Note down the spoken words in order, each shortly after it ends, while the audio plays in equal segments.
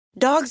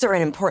Dogs are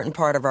an important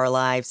part of our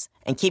lives,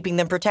 and keeping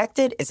them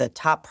protected is a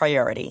top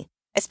priority,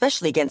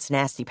 especially against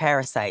nasty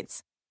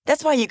parasites.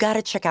 That's why you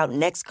gotta check out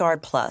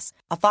NexGard Plus,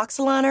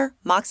 afoxolaner,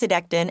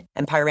 moxidectin,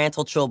 and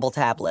pyrantel chewable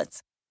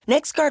tablets.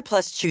 NexGard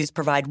Plus chews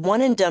provide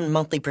one-and-done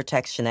monthly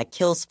protection that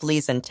kills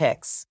fleas and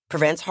ticks,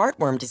 prevents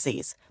heartworm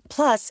disease.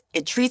 Plus,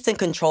 it treats and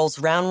controls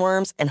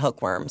roundworms and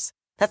hookworms.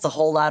 That's a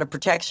whole lot of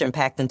protection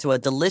packed into a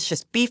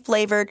delicious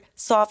beef-flavored,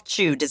 soft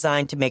chew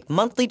designed to make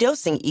monthly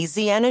dosing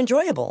easy and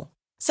enjoyable.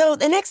 So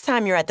the next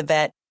time you're at the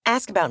vet,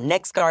 ask about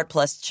NexGard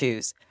Plus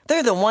chews.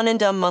 They're the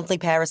one-and-done monthly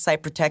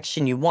parasite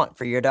protection you want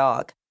for your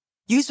dog.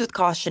 Use with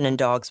caution in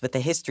dogs with a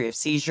history of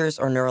seizures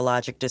or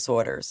neurologic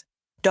disorders.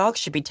 Dogs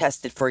should be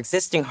tested for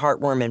existing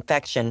heartworm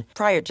infection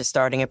prior to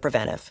starting a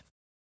preventive.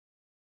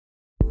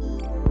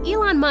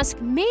 Elon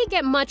Musk may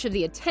get much of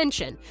the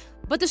attention,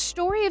 but the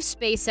story of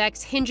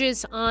SpaceX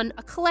hinges on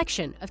a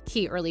collection of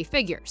key early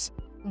figures.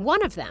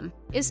 One of them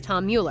is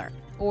Tom Mueller,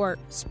 or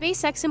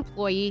SpaceX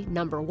employee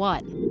number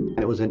one.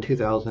 It was in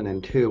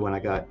 2002 when I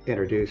got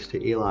introduced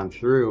to Elon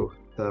through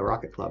the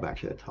Rocket Club,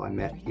 actually. That's how I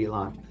met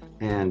Elon.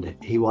 And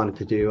he wanted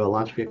to do a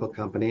launch vehicle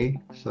company,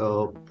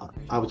 so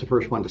I was the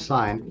first one to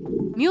sign.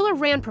 Mueller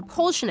ran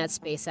propulsion at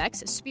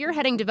SpaceX,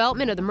 spearheading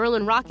development of the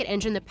Merlin rocket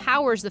engine that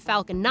powers the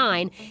Falcon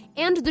 9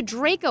 and the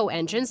Draco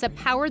engines that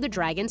power the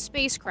Dragon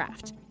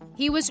spacecraft.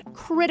 He was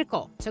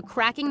critical to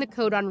cracking the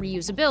code on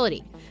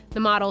reusability, the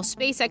model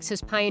SpaceX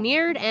has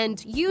pioneered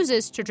and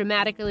uses to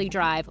dramatically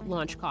drive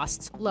launch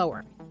costs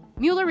lower.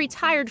 Mueller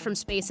retired from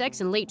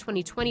SpaceX in late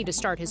 2020 to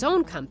start his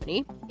own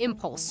company,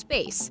 Impulse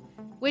Space,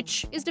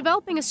 which is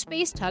developing a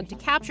space tug to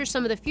capture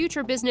some of the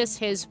future business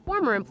his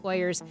former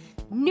employer's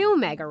new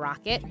mega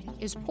rocket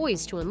is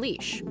poised to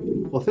unleash.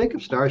 Well, think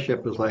of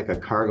Starship as like a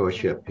cargo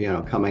ship,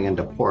 coming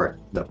into port.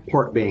 The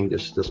port being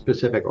just the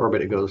specific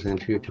orbit it goes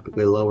into,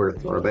 typically low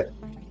Earth orbit.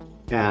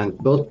 And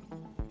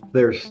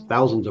there's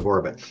thousands of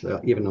orbits,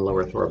 even in low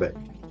Earth orbit.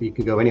 You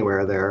can go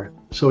anywhere there.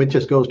 So it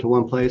just goes to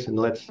one place and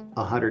lets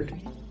 100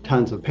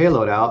 tons of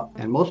payload out.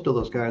 And most of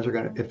those guys are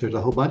going to, if there's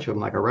a whole bunch of them,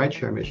 like a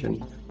rideshare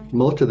mission,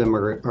 most of them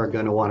are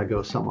going to want to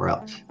go somewhere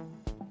else.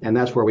 And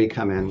that's where we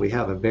come in. We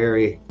have a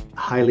very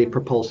highly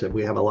propulsive,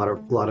 we have a lot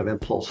of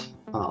impulse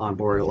on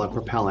board, a lot of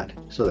propellant,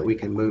 so that we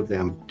can move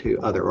them to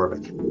other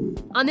orbits.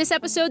 On this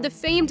episode, the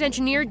famed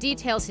engineer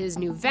details his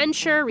new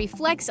venture,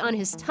 reflects on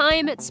his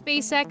time at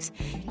SpaceX,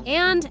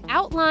 and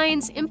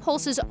outlines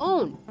Impulse's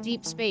own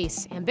deep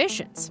space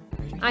ambitions.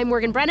 I'm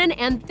Morgan Brennan,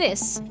 and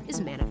this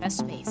is Manifest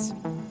Space.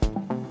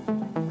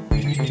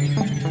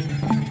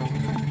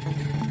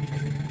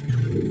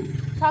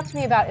 Talk to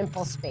me about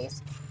Impulse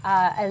Space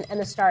and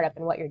the startup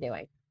and what you're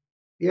doing.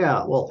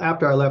 Yeah, well,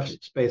 after I left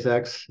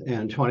SpaceX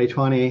in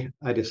 2020,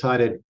 I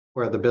decided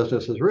where the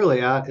business is really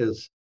at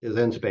is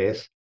in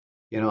space.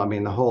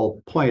 The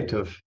whole point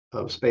of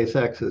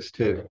SpaceX is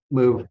to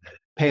move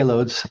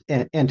payloads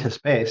into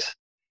space.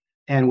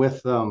 And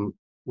with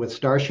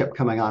Starship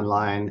coming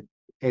online,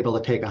 able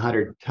to take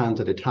 100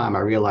 tons at a time, I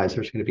realized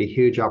there's going to be a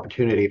huge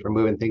opportunity for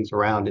moving things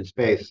around in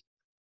space.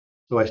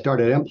 So I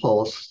started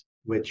Impulse,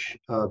 which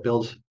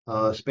builds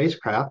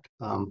spacecraft,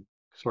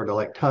 sort of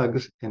like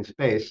tugs in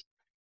space,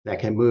 that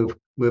can move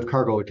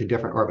cargo to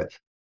different orbits.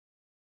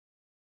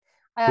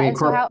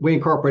 We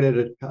incorporated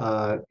it,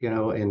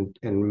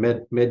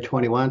 in mid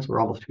 21, so we're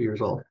almost 2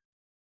 years old.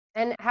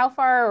 And how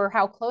far, or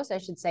how close, I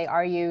should say,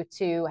 are you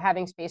to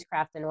having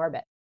spacecraft in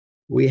orbit?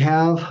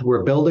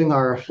 We're building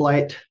our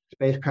flight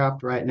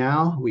spacecraft right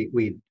now.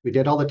 We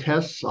did all the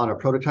tests on a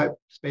prototype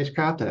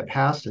spacecraft and it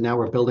passed, and now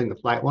we're building the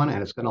flight one,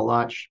 and it's going to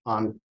launch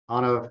on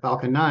a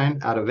Falcon 9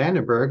 out of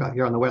Vandenberg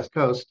here on the West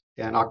Coast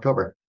in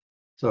October.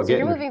 So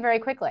you're moving very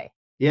quickly.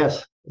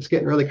 Yes, it's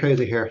getting really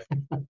crazy here.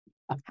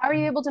 How are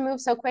you able to move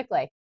so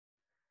quickly?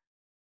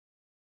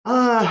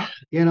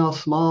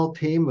 Small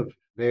team of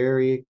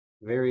very,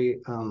 very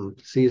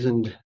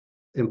seasoned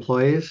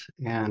employees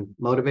and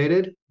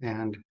motivated,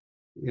 and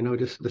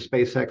just the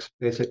SpaceX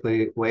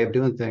basically way of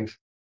doing things.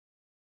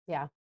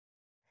 Yeah,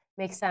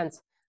 makes sense.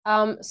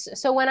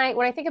 So when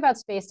I think about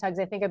space tugs,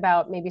 I think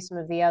about maybe some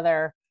of the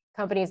other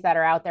companies that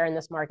are out there in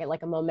this market,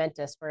 like a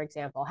Momentus, for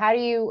example. How do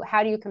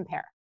you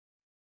compare?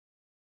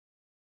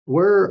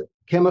 We're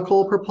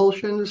chemical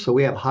propulsion, so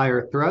we have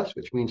higher thrust,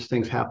 which means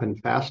things happen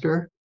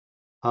faster.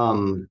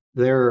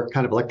 They're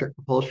kind of electric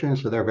propulsion,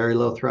 so they're very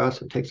low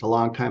thrust. It takes a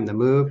long time to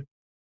move.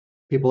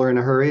 People are in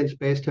a hurry in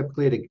space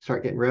typically to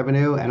start getting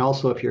revenue. And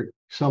also, if you're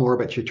some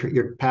orbits,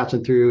 you're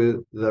passing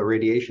through the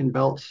radiation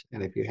belts,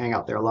 and if you hang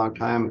out there a long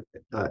time,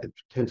 it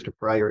tends to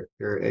fry your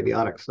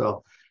avionics.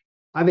 So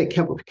I think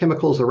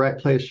chemical is the right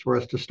place for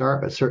us to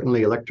start, but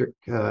certainly electric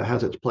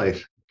has its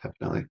place,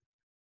 definitely.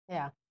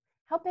 Yeah.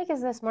 How big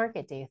is this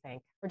market, do you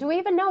think? Or do we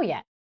even know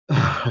yet?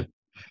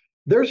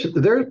 There's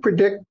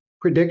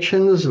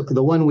predictions.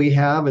 The one we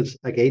have is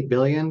like 8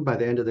 billion by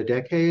the end of the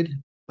decade.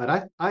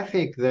 But I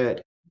think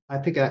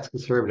that's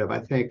conservative. I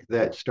think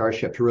that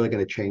Starship's really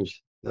going to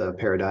change the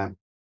paradigm.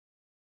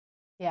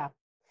 Yeah.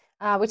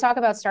 We talk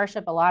about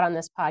Starship a lot on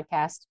this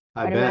podcast.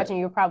 I'd imagine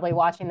you're probably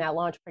watching that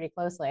launch pretty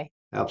closely.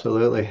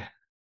 Absolutely.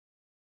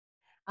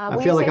 I When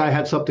you feel like say, I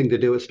had something to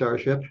do with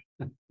Starship.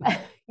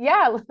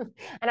 yeah,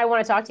 and I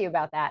want to talk to you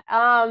about that.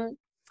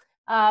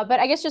 But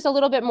I guess just a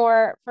little bit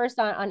more first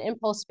on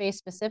impulse space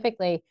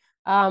specifically.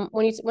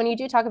 When you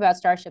do talk about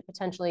Starship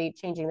potentially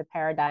changing the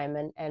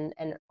paradigm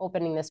and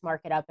opening this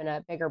market up in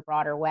a bigger,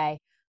 broader way,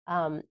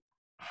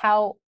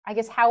 how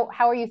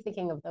are you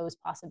thinking of those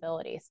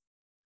possibilities?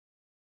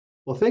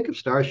 Well, think of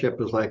Starship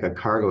as like a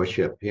cargo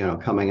ship,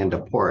 coming into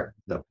port.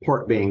 The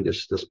port being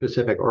just the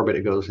specific orbit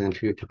it goes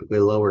into, typically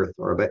low Earth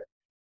orbit.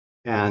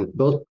 And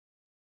those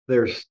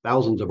there's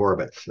thousands of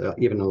orbits,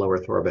 even in low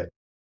Earth orbit.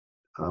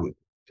 Um,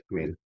 I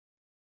mean,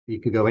 you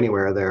could go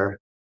anywhere there.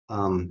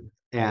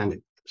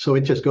 And so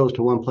it just goes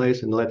to one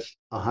place and lets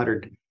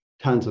 100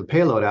 tons of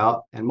payload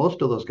out. And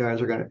most of those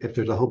guys are going to, if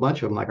there's a whole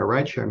bunch of them, like a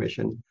rideshare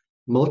mission,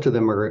 most of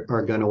them are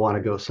going to want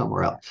to go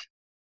somewhere else.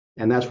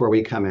 And that's where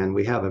we come in.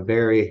 We have a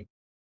very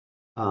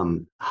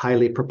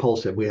highly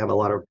propulsive, we have a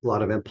lot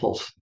of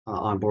impulse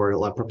on board, a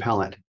lot of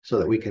propellant, so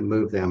that we can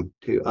move them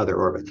to other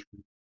orbits.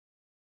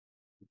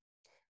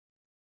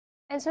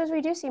 And so as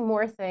we do see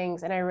more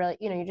things, and I really,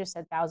 you just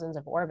said thousands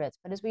of orbits,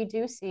 but as we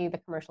do see the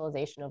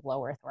commercialization of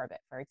low Earth orbit,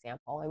 for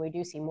example, and we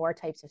do see more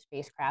types of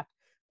spacecraft,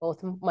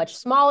 both much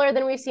smaller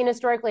than we've seen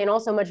historically and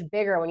also much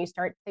bigger when you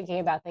start thinking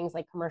about things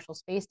like commercial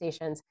space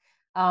stations.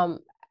 Um,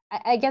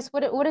 I guess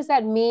what does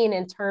that mean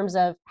in terms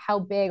of how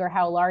big or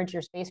how large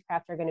your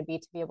spacecraft are going to be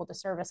to be able to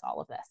service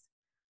all of this?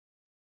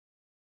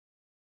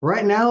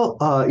 Right now,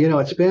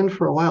 it's been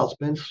for a while. It's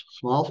been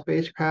small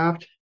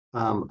spacecraft.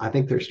 I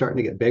think they're starting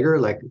to get bigger,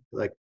 like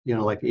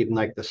even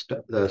like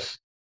the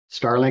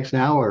Starlinks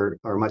now are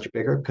much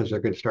bigger because they're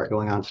going to start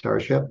going on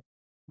Starship,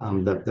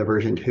 the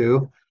version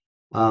 2.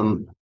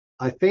 Um,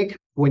 I think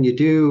when you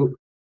do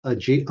a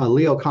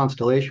LEO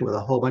constellation with a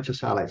whole bunch of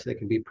satellites, they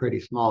can be pretty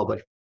small.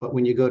 But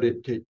when you go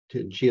to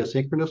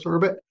geosynchronous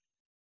orbit,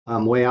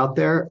 way out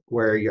there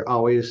where you're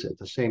always at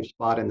the same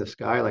spot in the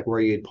sky, like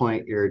where you'd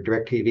point your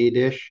direct TV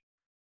dish,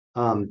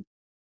 um,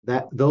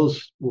 that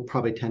those will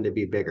probably tend to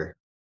be bigger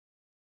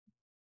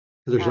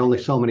because there's Got it. only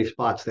so many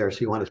spots there, so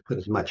you want to put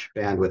as much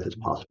bandwidth as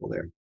possible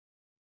there.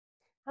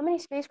 How many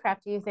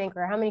spacecraft do you think,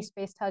 or how many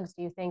space tugs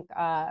do you think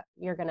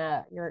you're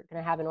gonna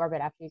have in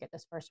orbit after you get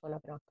this first one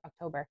up in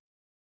October?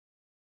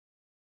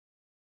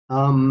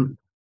 Um,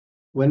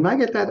 when I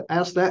get that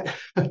asked that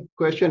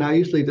question, I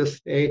usually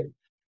just say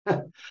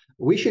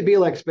we should be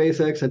like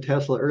SpaceX and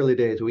Tesla early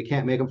days. We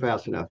can't make them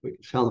fast enough. We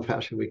can sell them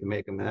faster than we can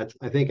make them. And that's,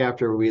 I think,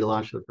 after we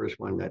launch the first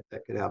one, that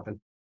could happen.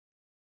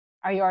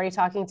 Are you already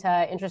talking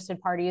to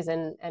interested parties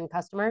and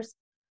customers?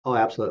 Oh,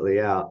 absolutely.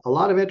 Yeah. A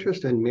lot of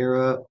interest in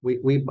Mira.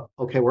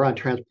 Okay, we're on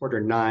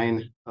Transporter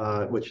 9,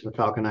 which is the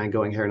Falcon 9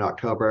 going here in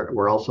October.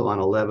 We're also on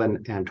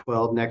 11 and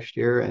 12 next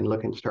year and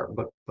looking to start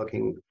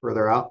booking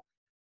further out.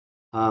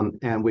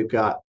 And we've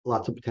got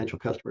lots of potential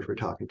customers we're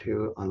talking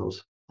to on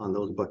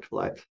those booked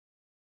flights.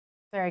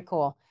 Very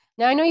cool.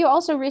 Now, I know you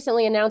also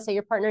recently announced that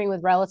you're partnering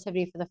with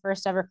Relativity for the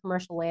first ever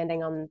commercial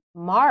landing on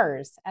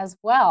Mars as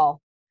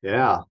well.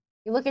 Yeah.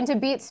 You're looking to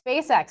beat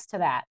SpaceX to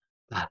that.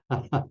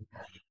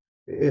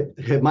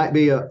 It might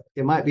be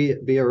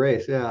a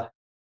race. Yeah.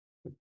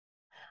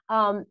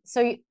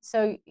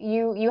 So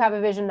you have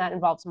a vision that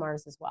involves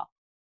Mars as well.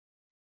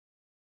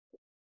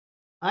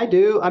 I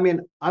do. I mean,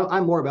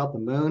 I'm more about the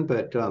moon,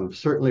 but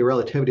certainly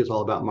Relativity is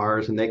all about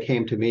Mars. And they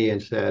came to me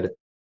and said,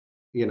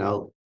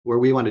 where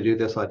we want to do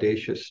this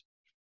audacious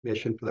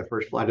mission for the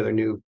first flight of their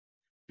new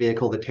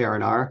vehicle, the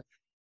Terran-R.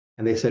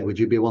 And they said, "Would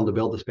you be willing to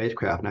build the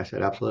spacecraft?" And I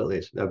said, "Absolutely."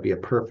 So that would be a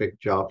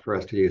perfect job for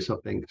us to do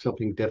something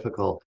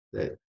difficult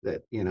that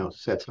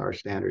sets our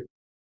standard.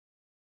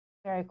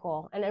 Very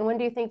cool. And when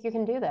do you think you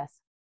can do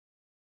this?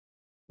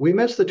 We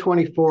missed the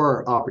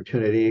 24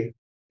 opportunity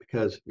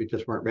because we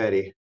just weren't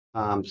ready.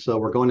 So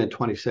we're going in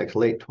 26,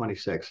 late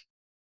 26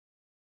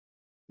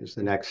 is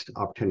the next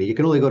opportunity. You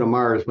can only go to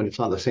Mars when it's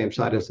on the same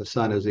side as the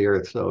sun as the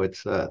Earth. So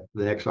it's the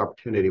next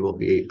opportunity will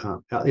be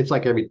it's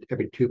like every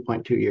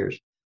 2.2 years.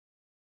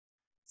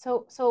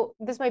 So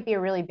this might be a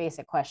really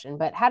basic question,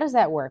 but how does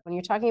that work when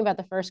you're talking about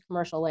the first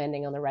commercial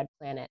landing on the red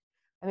planet?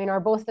 I mean, are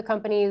both the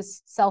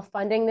companies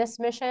self-funding this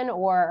mission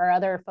or are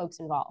other folks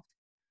involved?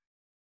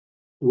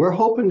 We're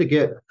hoping to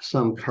get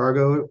some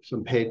cargo,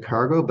 some paid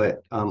cargo,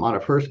 but on a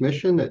first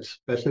mission,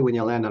 especially when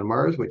you land on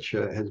Mars, which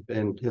has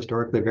been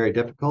historically very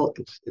difficult,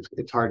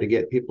 it's hard to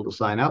get people to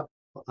sign up.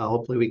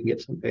 Hopefully, we can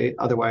get some paid.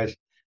 Otherwise,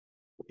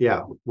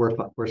 yeah,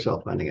 we're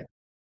self-funding it.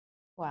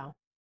 Wow.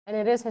 And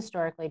it is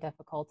historically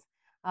difficult.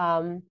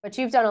 But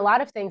you've done a lot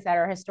of things that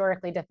are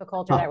historically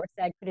difficult or that were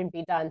said couldn't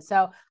be done.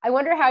 So I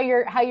wonder how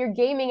you're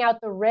gaming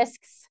out the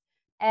risks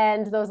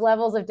and those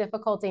levels of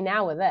difficulty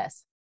now with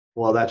this.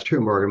 Well, that's true,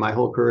 Morgan. My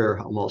whole career,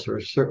 almost, or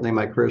certainly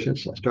my career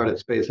since I started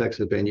at SpaceX,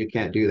 has been you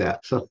can't do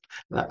that. So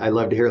I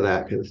love to hear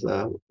that because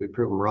we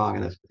prove them wrong,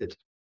 and it's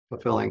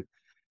fulfilling.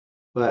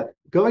 But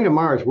going to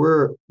Mars,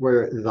 where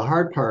the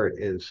hard part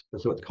is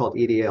what's called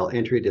EDL,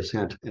 entry,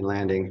 descent, and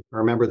landing.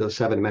 Remember the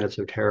 7 minutes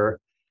of terror?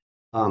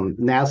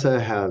 NASA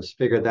has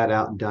figured that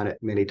out and done it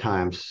many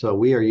times. So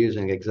we are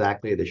using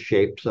exactly the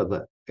shapes of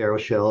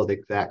aeroshell, the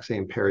exact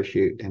same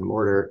parachute and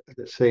mortar,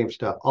 the same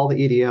stuff. All the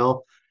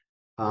EDL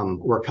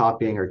we're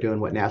copying or doing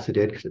what NASA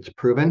did because it's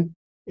proven.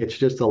 It's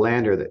just the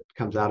lander that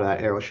comes out of that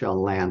aeroshell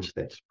and lands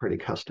that's pretty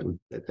custom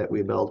that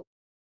we build.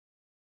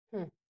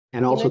 Hmm.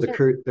 And You also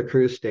mentioned the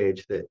cruise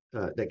stage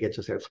that gets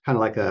us there. It's kind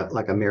of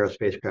like a Mira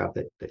spacecraft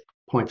that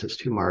points us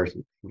to Mars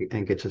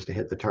and gets us to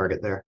hit the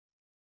target there.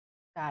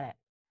 got it.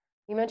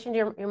 You mentioned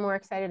you're more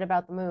excited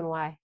about the moon.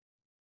 Why?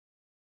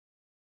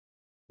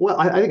 Well,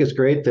 I think it's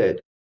great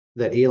that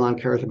Elon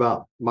cares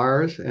about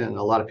Mars and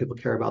a lot of people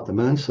care about the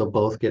moon, so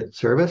both get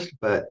serviced.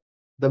 But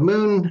the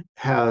moon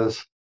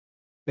has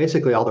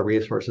basically all the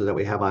resources that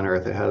we have on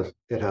Earth.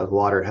 It has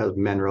water, it has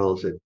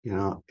minerals, it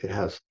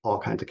has all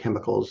kinds of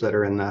chemicals that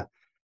are in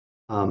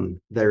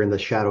the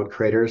shadowed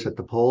craters at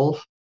the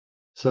poles.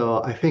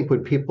 So I think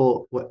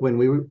when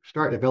we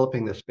start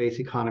developing the space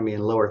economy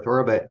in low Earth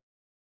orbit,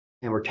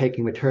 and we're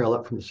taking material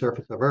up from the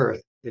surface of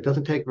Earth, it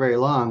doesn't take very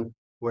long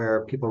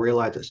where people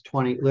realize it's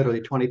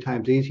literally 20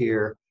 times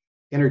easier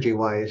energy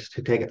wise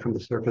to take it from the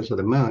surface of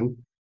the moon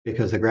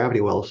because the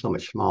gravity well is so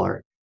much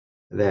smaller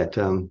that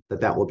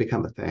will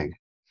become a thing.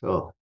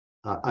 So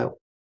I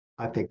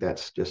think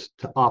that's just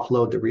to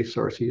offload the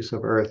resource use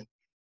of Earth,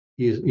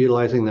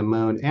 utilizing the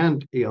moon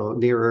and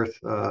near Earth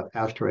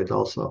asteroids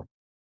also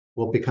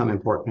will become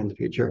important in the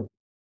future.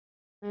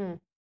 Hmm.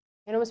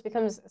 It almost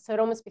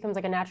becomes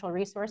like a natural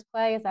resource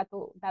play. Is that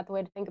the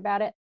way to think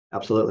about it?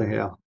 Absolutely,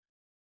 yeah.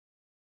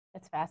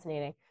 It's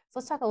fascinating. So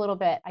let's talk a little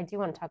bit. I do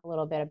want to talk a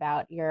little bit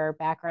about your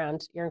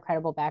background, your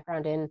incredible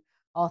background in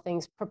all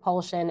things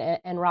propulsion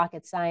and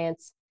rocket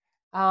science.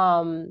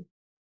 Um,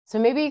 so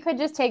maybe you could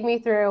just take me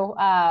through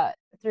a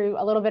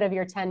little bit of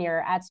your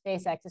tenure at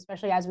SpaceX,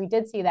 especially as we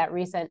did see that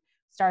recent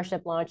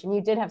Starship launch, and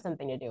you did have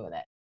something to do with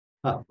it.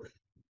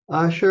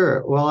 Uh,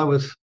 sure. Well, I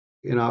was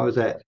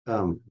at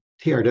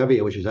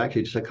TRW, which is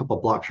actually just a couple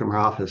of blocks from our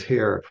office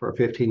here for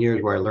 15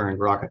 years, where I learned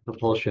rocket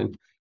propulsion,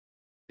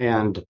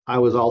 and I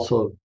was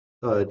also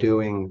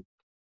doing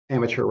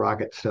amateur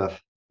rocket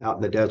stuff out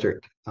in the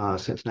desert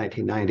since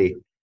 1990.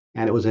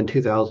 And it was in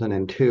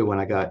 2002 when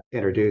I got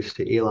introduced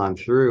to Elon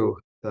through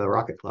the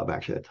Rocket Club.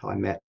 Actually, that's how I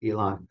met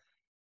Elon.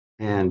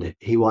 And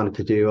he wanted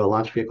to do a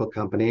launch vehicle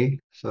company.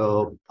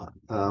 So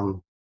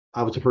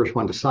I was the first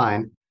one to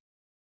sign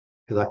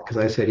because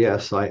I said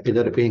yes. So I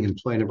ended up being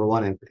employee number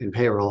one in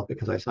payroll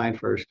because I signed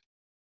first.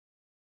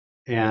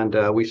 And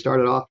we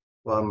started off,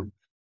 um,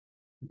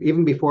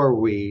 even before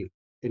we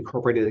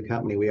incorporated the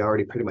company, we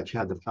already pretty much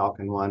had the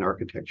Falcon 1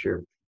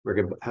 architecture. We're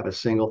going to have a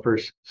single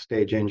first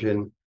stage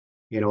engine,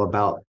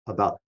 about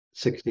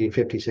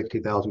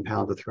 60,000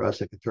 pounds of thrust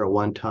that could throw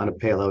 1 ton of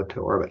payload to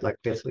orbit, like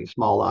basically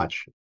small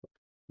launch,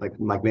 like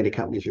many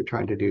companies are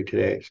trying to do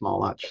today, small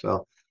launch.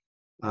 So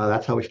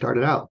that's how we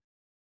started out.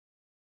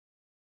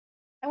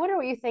 I wonder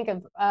what you think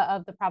of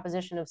the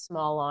proposition of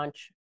small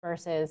launch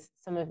versus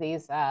some of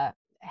these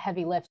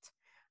heavy lift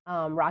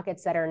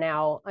rockets that are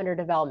now under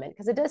development,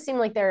 because it does seem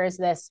like there is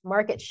this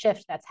market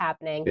shift that's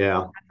happening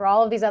Yeah. after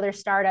all of these other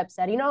startups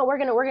said, we're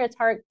gonna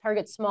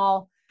target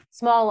small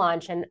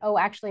launch, and oh,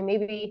 actually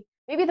maybe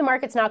the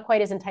market's not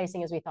quite as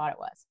enticing as we thought it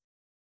was.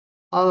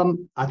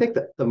 I think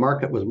that the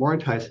market was more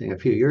enticing a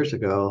few years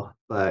ago,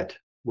 but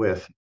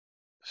with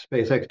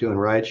SpaceX doing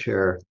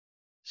rideshare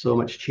so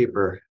much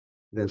cheaper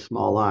than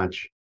small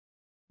launch.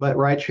 But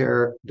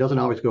rideshare doesn't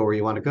always go where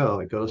you want to go.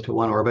 It goes to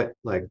one orbit,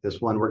 like this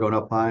one we're going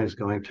up on is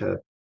going to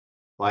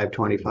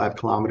 525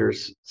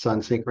 kilometers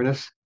sun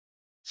synchronous.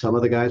 Some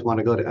of the guys want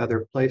to go to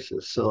other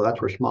places. So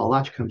that's where small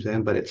launch comes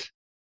in. But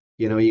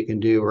you can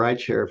do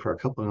rideshare for a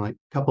couple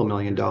 $1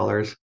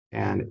 million,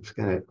 and it's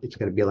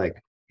gonna be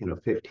like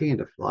 15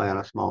 to fly on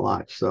a small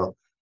launch. So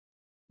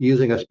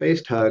using a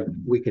space tug,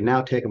 we can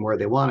now take them where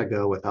they want to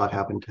go without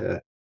having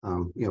to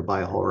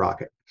buy a whole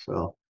rocket.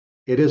 So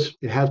it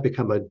has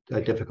become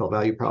a difficult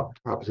value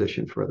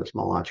proposition for the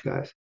small launch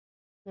guys.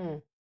 Hmm.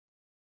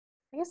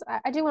 I guess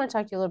I do want to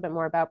talk to you a little bit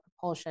more about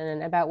propulsion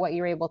and about what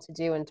you're able to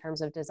do in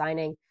terms of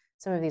designing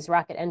some of these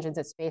rocket engines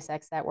at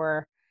SpaceX that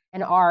were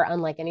and are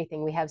unlike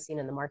anything we have seen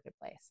in the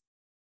marketplace.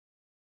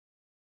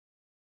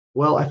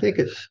 Well, I think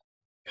it's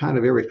kind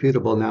of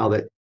irrefutable now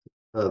that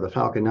the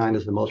Falcon 9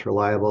 is the most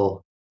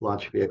reliable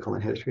launch vehicle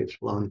in history. It's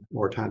flown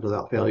more times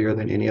without failure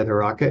than any other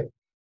rocket,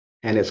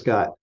 and it's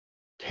got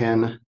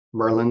 10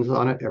 Merlins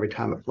on it every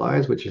time it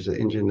flies, which is an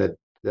engine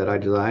that I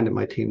designed and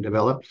my team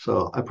developed.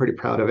 So I'm pretty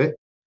proud of it.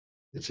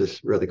 It's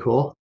just really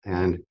cool.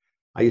 And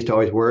I used to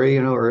always worry,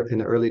 in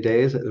the early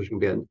days that there's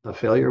going to be a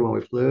failure when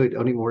we flew.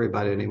 Don't even worry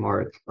about it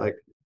anymore. It's like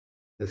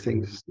the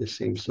things just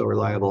seem so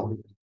reliable.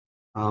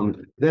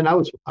 Then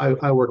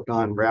I worked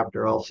on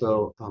Raptor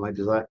also. I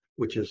designed,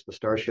 which is the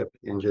Starship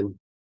engine,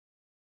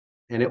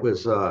 and it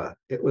was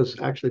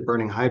actually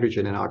burning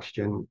hydrogen and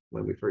oxygen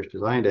when we first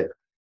designed it.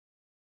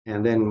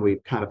 And then we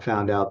kind of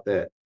found out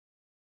that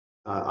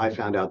I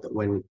found out that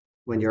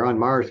when you're on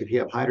Mars, if you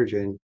have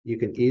hydrogen, you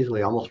can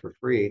easily, almost for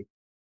free,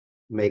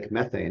 make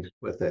methane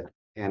with it.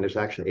 And there's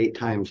actually 8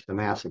 times the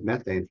mass of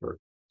methane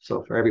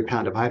so for every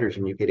pound of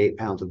hydrogen, you get 8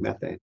 pounds of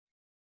methane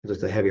because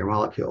it's a heavier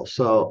molecule.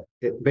 So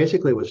it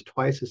basically was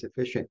twice as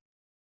efficient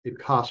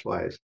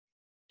cost-wise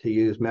to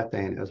use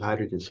methane as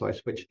hydrogen. So I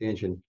switched the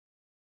engine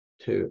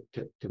to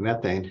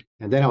methane.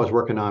 And then I was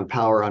working on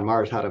power on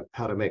Mars, how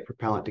to make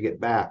propellant to get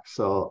back.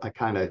 So I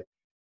kind of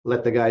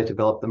let the guys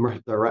develop the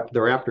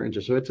Raptor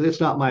engine. So it's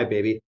not my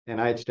baby.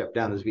 And I had stepped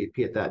down as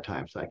VP at that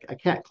time. So I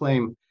can't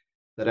claim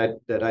that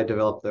I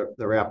developed the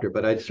Raptor,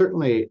 but I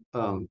certainly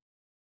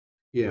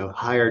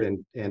hired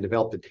and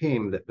developed a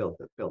team that built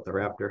the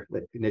Raptor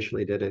that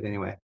initially did it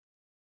anyway.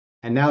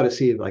 And now to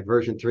see like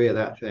version 3 of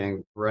that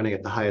thing running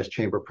at the highest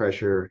chamber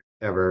pressure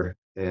ever,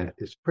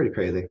 it's pretty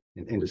crazy.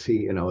 And to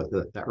see,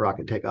 that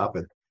rocket take off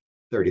with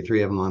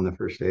 33 of them on the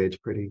first stage,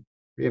 pretty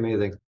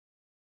amazing.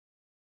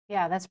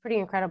 Yeah, that's pretty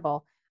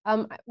incredible.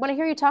 When I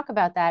hear you talk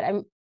about that,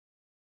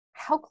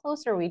 how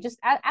close are we, just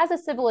as a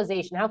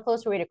civilization, how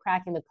close are we to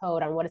cracking the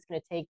code on what it's going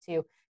to take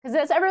to,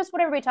 because that's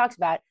what everybody talks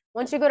about.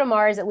 Once you go to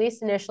Mars, at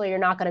least initially, you're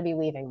not going to be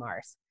leaving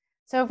Mars.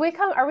 So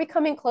are we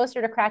coming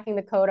closer to cracking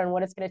the code on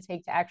what it's going to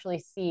take to actually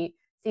see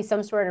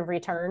some sort of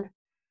return?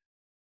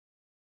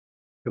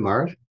 To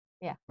Mars?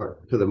 Yeah. Or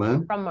to the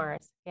moon? From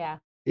Mars. Yeah.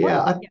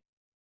 Yeah.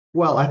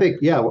 Well, I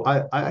think,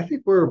 I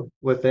think we're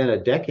within a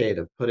decade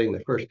of putting the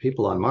first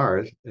people on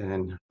Mars,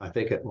 and I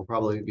think it will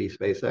probably be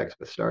SpaceX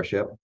with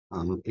Starship.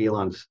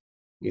 Elon's,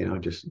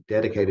 just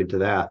dedicated to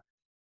that.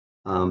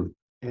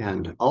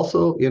 And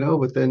also,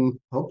 within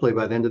hopefully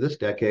by the end of this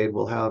decade,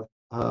 we'll have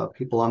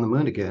people on the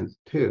moon again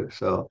too.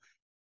 So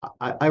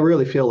I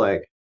really feel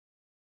like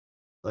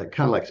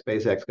kind of like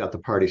SpaceX got the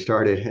party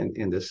started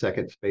in this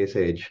second space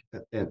age,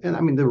 and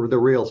I mean the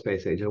real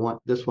space age. I want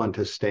this one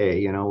to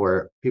stay,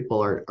 where people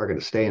are going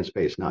to stay in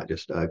space, not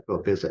just go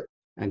visit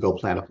and go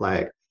plant a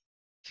flag.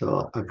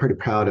 So I'm pretty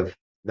proud of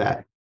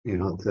that,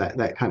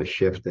 that kind of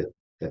shift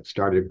that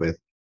started with.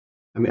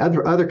 I mean,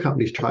 other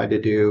companies tried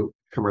to do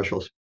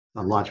commercial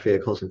launch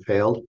vehicles and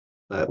failed,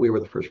 but we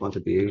were the first ones to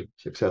be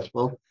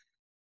successful.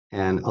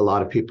 And a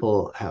lot of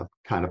people have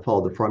kind of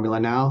followed the formula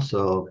now.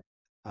 So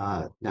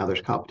now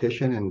there's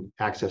competition, and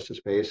access to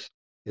space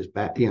is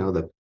back.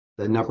 The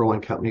number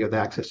one company with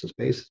access to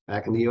space is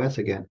back in the U.S.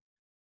 again.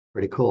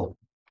 Pretty cool.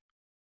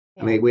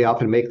 Yeah. I mean, we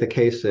often make the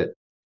case that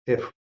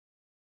if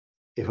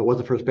it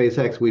wasn't for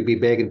SpaceX, we'd be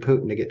begging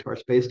Putin to get to our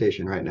space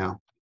station right now.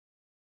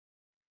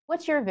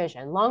 What's your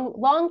vision,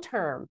 long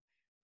term?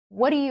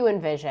 What do you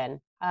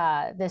envision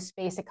this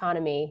space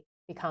economy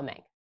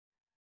becoming?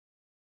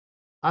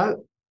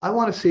 I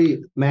want to see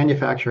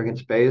manufacturing in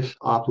space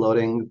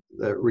offloading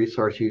the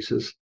resource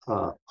uses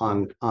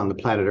on the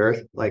planet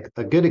Earth. Like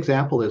a good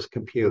example is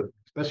compute,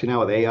 especially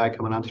now with AI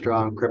coming on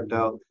strong,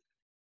 crypto.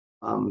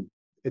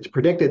 It's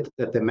predicted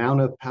that the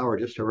amount of power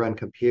just to run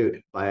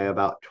compute by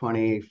about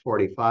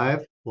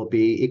 2045 will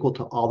be equal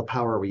to all the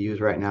power we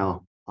use right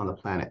now on the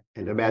planet.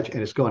 And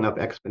it's going up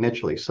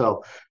exponentially.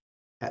 So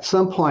at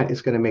some point,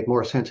 it's going to make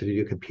more sense to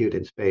do compute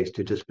in space,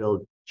 to just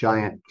build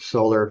giant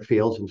solar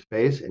fields in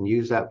space and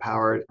use that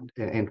power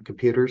and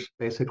computers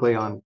basically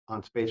on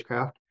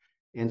spacecraft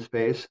in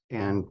space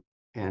and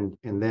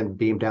then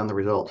beam down the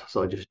results.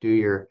 So just do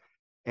your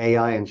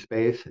AI in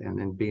space and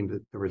then beam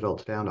the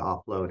results down to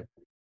offload.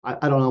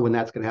 I don't know when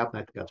that's going to happen. I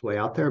think that's way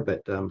out there,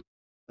 but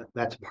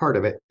that's part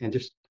of it. And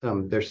just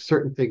there's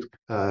certain things,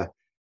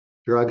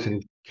 drugs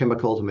and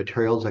chemicals and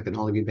materials that can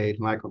only be made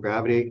in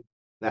microgravity.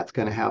 That's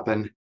going to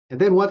happen. And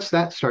then once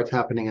that starts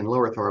happening in low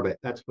Earth orbit,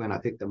 that's when I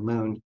think the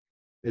moon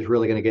is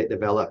really going to get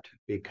developed,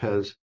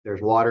 because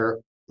there's water,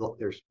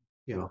 there's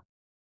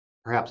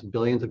perhaps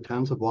billions of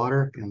tons of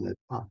water in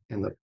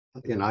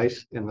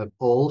ice in the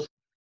poles,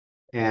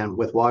 and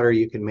with water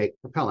you can make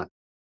propellant.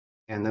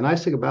 And the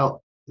nice thing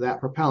about that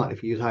propellant,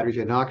 if you use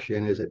hydrogen and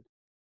oxygen, is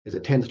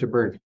it tends to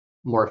burn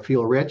more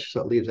fuel rich, so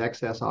it leaves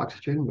excess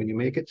oxygen when you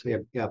make it, so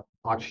you have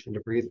oxygen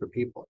to breathe for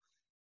people.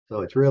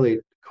 So it's really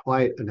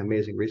quite an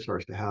amazing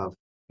resource to have,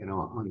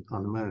 on the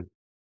moon.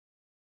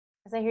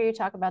 As I hear you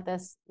talk about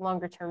this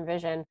longer term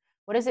vision,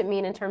 what does it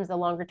mean in terms of the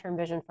longer term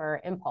vision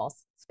for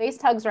Impulse? Space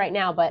tugs right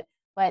now, but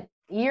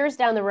years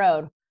down the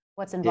road,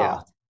 what's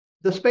involved?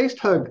 Yeah. The space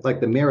tug,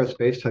 like the Mira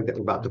space tug that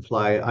we're about to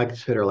fly, I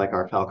consider like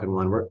our Falcon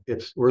 1.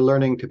 We're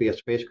learning to be a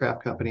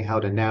spacecraft company, how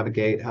to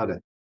navigate, how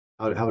to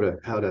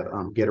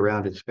get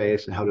around in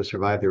space, and how to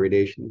survive the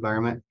radiation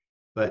environment.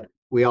 But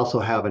we also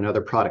have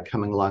another product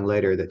coming along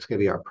later that's going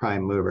to be our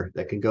prime mover,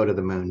 that can go to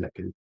the moon,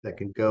 that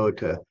can go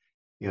to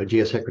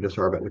geosynchronous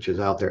orbit, which is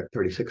out there at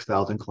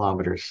 36,000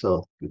 kilometers.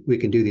 So we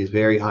can do these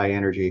very high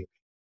energy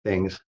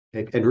things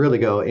and really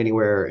go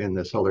anywhere in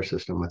the solar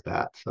system with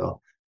that. So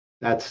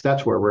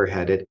that's where we're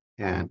headed.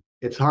 And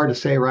it's hard to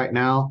say right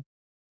now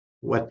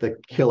what the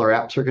killer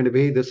apps are going to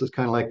be. This is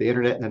kind of like the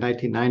internet in the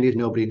 1990s.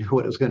 Nobody knew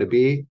what it was going to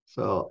be.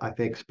 So I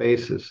think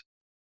there's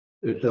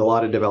a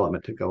lot of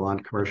development to go on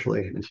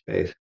commercially in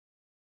space.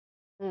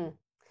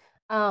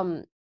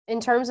 In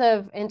terms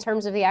of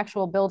the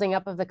actual building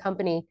up of the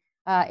company,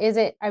 are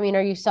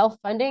you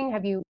self-funding?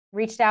 Have you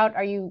reached out?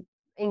 Are you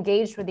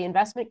engaged with the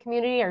investment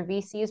community? Are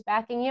VCs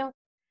backing you?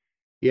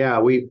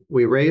 Yeah, we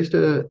raised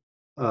a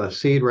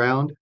seed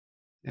round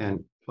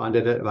and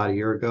funded it about a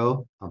year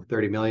ago,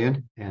 30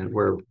 million, and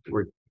we're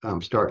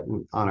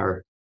starting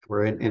on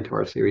we're into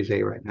our Series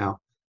A right now.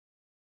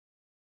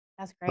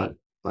 That's great.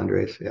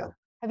 Fundraise. Yeah.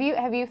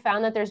 Have you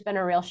found that there's been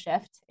a real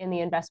shift in the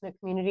investment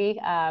community,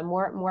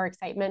 more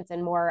excitement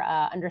and more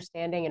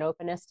understanding and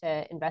openness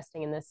to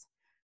investing in this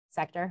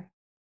sector?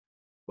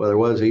 Well, there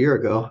was a year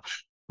ago.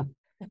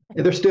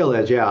 There still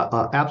is, yeah,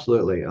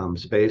 absolutely.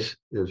 Space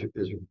is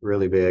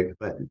really big,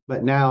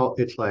 but now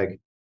it's like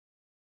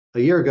a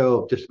year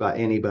ago, just about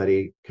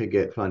anybody could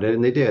get funded,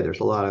 and they did.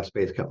 There's a lot of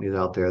space companies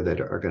out there that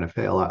are going to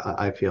fail.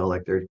 I feel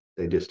like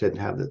they just didn't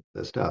have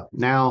the stuff.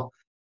 Now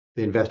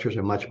the investors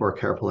are much more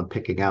careful in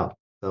picking out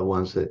the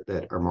ones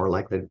that are more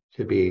likely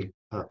to be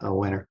a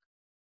winner.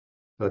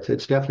 So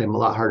it's definitely a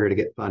lot harder to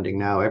get funding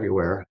now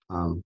everywhere.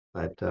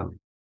 But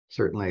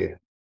certainly,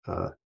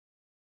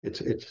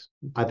 it's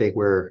I think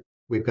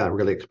we've got a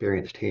really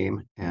experienced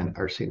team and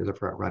are seen as a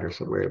front runner,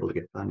 so we're able to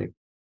get funding.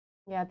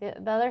 Yeah,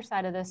 the other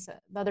side of this,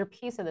 the other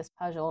piece of this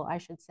puzzle, I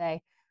should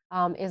say,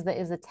 is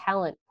the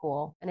talent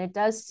pool, and it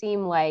does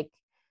seem like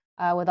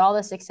with all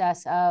the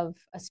success of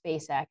a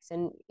SpaceX,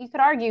 and you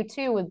could argue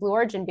too with Blue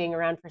Origin being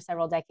around for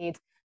several decades,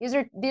 these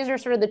are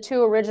sort of the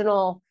two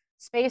original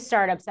space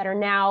startups that are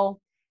now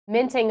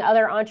minting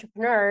other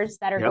entrepreneurs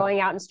that are going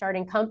out and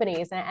starting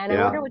companies. And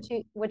I wonder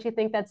what you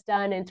think that's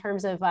done in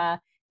terms of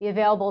the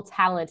available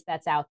talent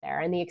that's out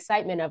there and the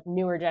excitement of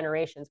newer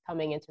generations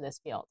coming into this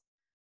field.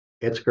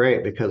 It's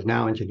great because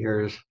now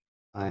engineers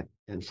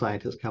and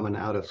scientists coming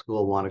out of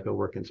school want to go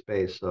work in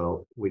space.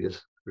 So we're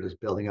just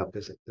building up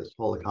this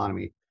whole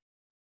economy.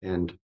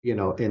 And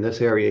in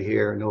this area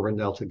here and over in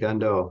El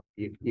Segundo,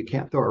 you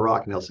can't throw a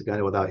rock in El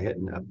Segundo without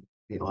hitting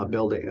a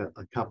building,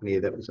 a company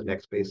that was the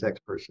next SpaceX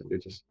person.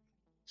 There's just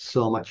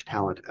so much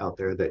talent out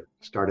there that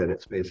started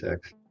at SpaceX.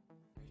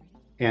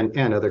 And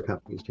other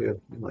companies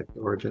too, like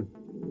Origin.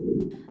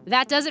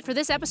 That does it for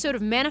this episode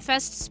of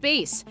Manifest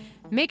Space.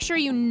 Make sure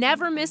you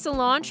never miss a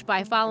launch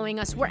by following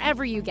us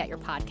wherever you get your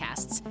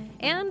podcasts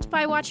and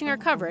by watching our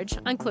coverage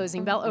on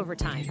Closing Bell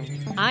Overtime.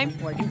 I'm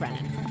Morgan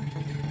Brennan.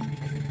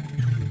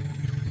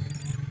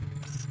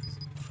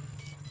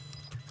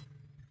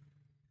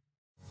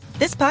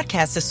 This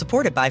podcast is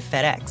supported by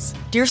FedEx.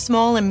 Dear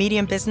small and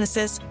medium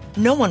businesses,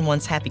 no one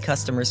wants happy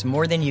customers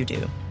more than you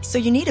do. So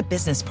you need a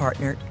business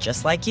partner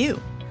just like you.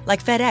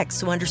 Like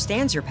FedEx, who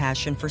understands your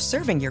passion for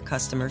serving your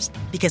customers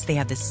because they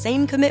have the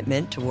same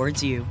commitment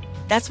towards you.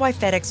 That's why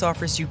FedEx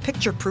offers you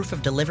picture proof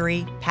of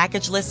delivery,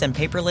 packageless and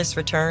paperless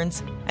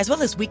returns, as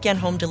well as weekend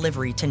home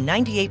delivery to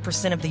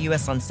 98% of the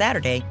U.S. on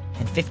Saturday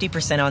and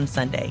 50% on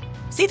Sunday.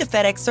 See the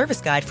FedEx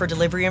service guide for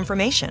delivery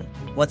information.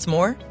 What's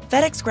more,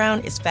 FedEx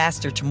Ground is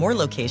faster to more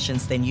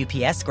locations than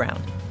UPS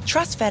Ground.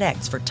 Trust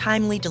FedEx for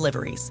timely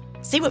deliveries.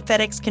 See what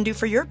FedEx can do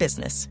for your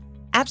business.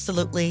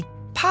 Absolutely,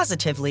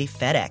 positively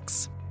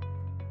FedEx.